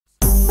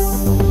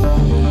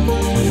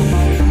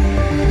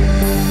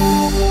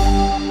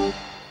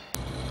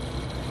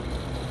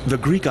The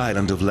Greek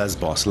island of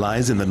Lesbos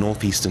lies in the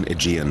northeastern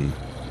Aegean.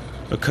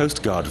 A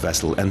Coast Guard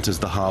vessel enters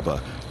the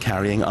harbor,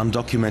 carrying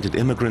undocumented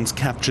immigrants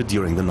captured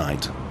during the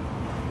night.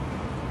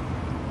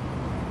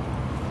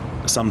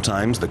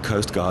 Sometimes the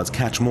Coast Guards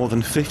catch more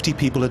than 50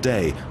 people a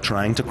day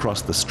trying to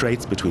cross the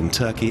straits between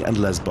Turkey and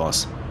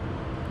Lesbos.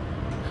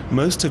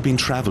 Most have been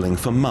traveling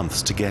for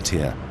months to get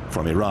here,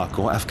 from Iraq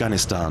or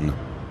Afghanistan.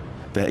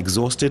 They're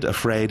exhausted,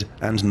 afraid,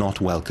 and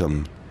not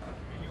welcome.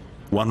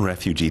 One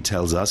refugee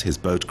tells us his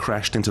boat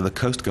crashed into the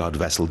Coast Guard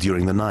vessel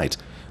during the night.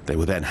 They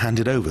were then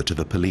handed over to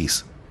the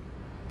police.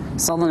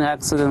 Sudden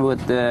accident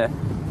with the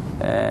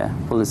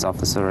police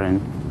officer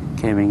and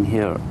coming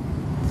here.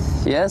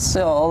 Yes,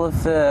 all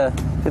of the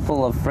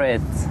people are afraid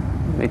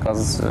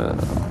because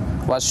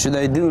what should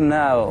I do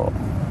now?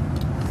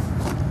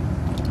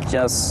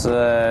 Just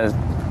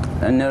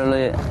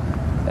nearly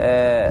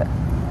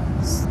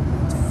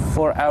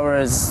 4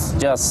 hours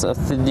just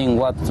thinking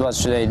what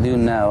should I do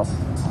now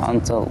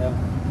until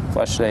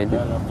what should I do?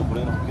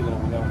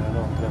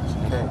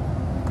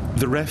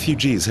 The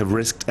refugees have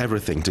risked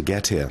everything to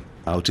get here.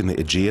 Out in the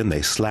Aegean,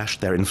 they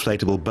slashed their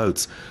inflatable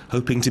boats,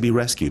 hoping to be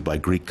rescued by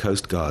Greek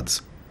coast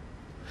guards.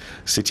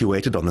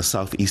 Situated on the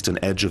southeastern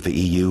edge of the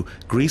EU,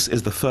 Greece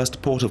is the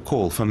first port of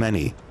call for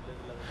many.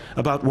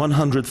 About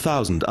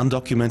 100,000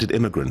 undocumented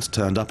immigrants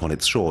turned up on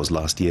its shores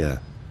last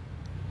year.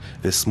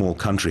 This small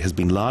country has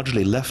been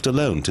largely left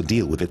alone to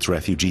deal with its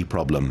refugee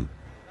problem.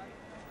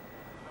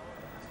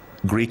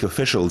 Greek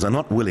officials are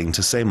not willing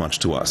to say much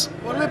to us.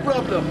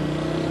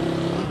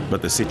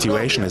 But the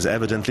situation is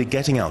evidently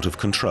getting out of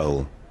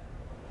control.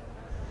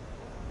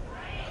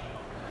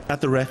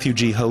 At the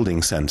refugee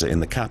holding center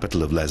in the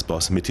capital of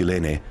Lesbos,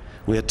 Mytilene,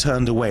 we are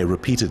turned away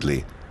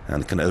repeatedly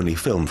and can only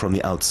film from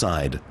the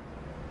outside.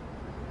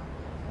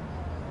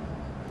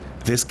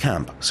 This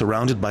camp,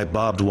 surrounded by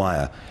barbed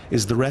wire,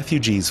 is the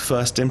refugees'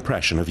 first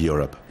impression of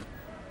Europe.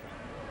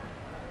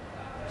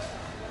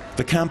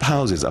 The camp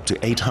houses up to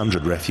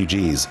 800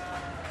 refugees.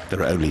 There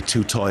are only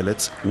 2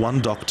 toilets,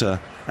 1 doctor,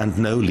 and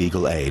no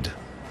legal aid.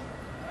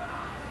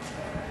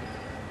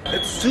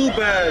 It's too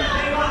bad.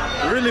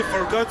 Really,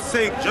 for God's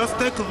sake, just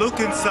take a look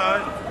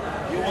inside.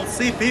 You will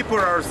see people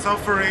are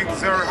suffering.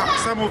 There are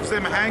some of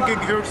them hanging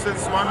here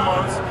since 1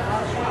 month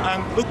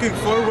and looking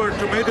forward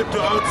to make it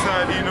to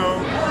outside, you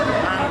know.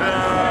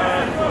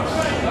 And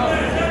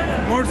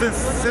more than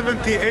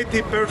 70,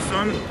 80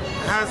 person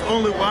has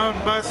only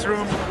 1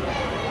 bathroom,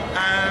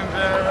 and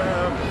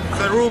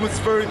the room is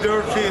very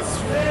dirty,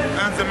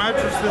 and the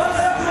mattress is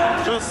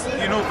just,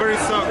 you know, very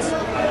sucks.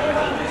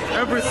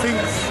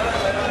 Everything's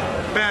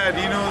bad,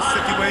 you know,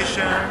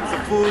 situation, the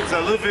food,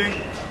 the living.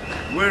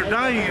 We're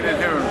dying in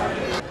here.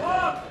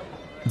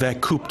 They're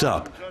cooped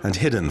up and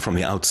hidden from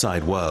the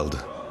outside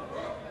world.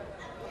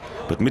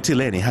 But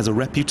Mytilene has a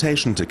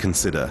reputation to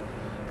consider.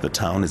 The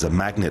town is a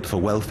magnet for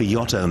wealthy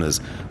yacht owners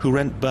who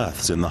rent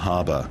berths in the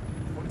harbor.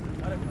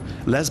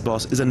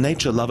 Lesbos is a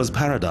nature lover's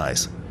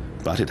paradise,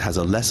 but it has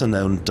a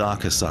lesser-known,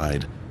 darker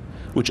side,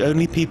 which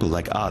only people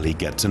like Ali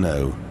get to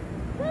know.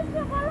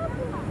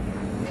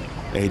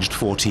 Aged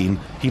 14,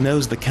 he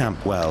knows the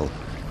camp well.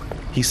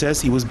 He says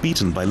he was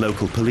beaten by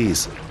local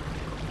police,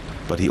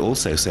 but he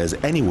also says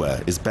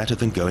anywhere is better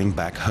than going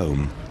back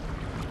home.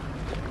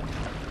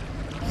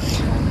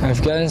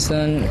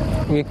 Afghanistan,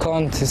 we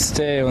can't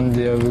stay on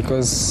there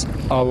because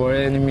our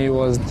enemy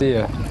was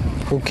there,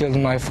 who killed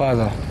my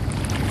father.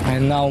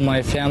 And now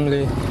my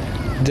family,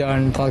 they are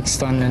in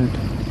Pakistan, and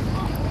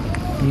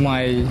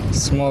my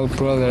small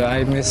brother,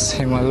 I miss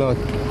him a lot.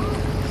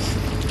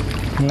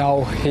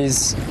 Now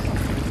he's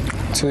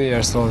 2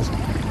 years old.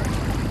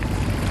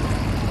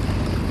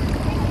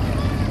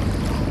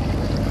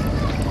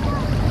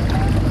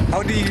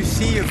 How do you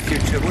see your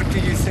future? What do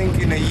you think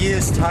in a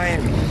year's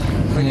time?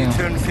 When you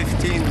turn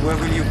 15, where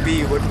will you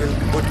be? What will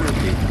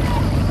be?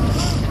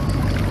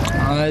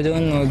 I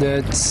don't know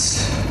that.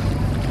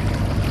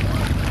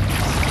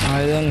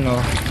 I don't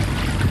know.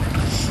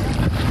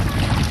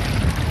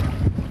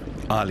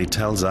 Ali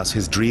tells us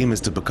his dream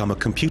is to become a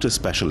computer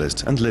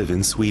specialist and live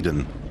in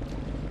Sweden.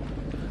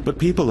 But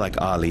people like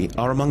Ali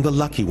are among the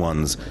lucky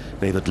ones.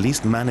 They've at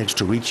least managed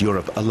to reach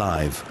Europe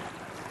alive.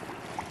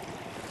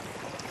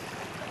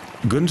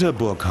 Günther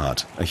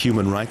Burkhardt, a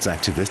human rights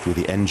activist with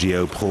the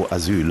NGO Pro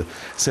Asyl,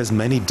 says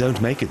many don't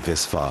make it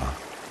this far.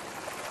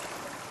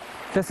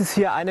 This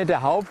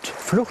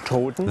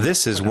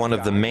is one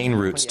of the main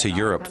routes to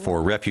Europe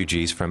for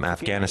refugees from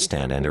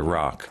Afghanistan and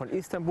Iraq.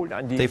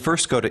 They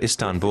first go to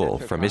Istanbul,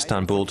 from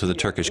Istanbul to the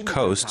Turkish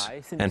coast,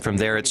 and from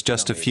there it's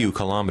just a few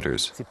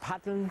kilometers.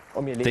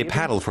 They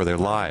paddle for their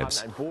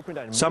lives.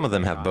 Some of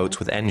them have boats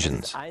with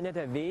engines.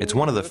 It's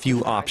one of the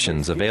few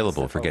options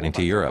available for getting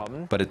to Europe,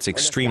 but it's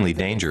extremely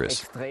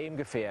dangerous.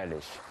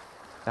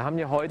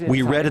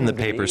 We read in the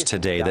papers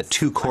today that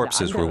 2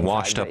 corpses were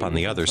washed up on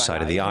the other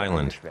side of the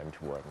island.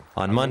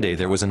 On Monday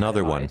there was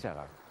another one.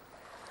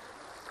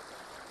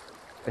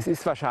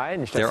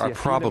 There are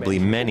probably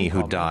many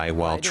who die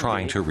while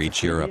trying to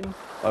reach Europe.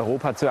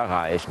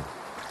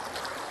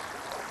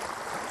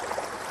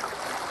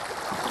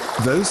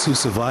 Those who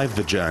survive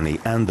the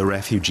journey and the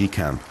refugee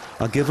camp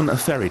are given a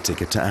ferry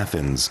ticket to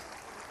Athens.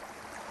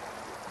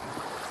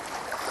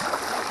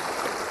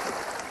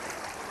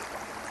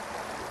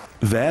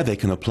 There they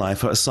can apply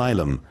for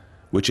asylum,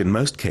 which in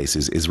most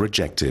cases is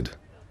rejected.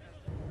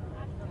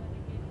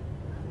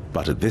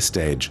 But at this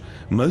stage,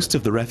 most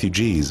of the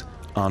refugees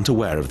aren't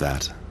aware of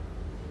that.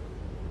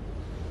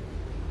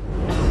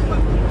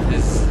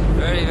 It's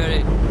very,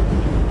 very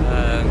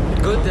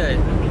good day,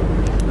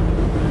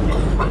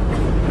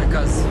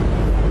 because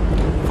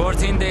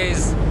 14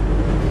 days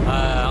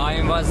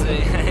I was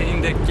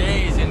in the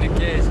cage,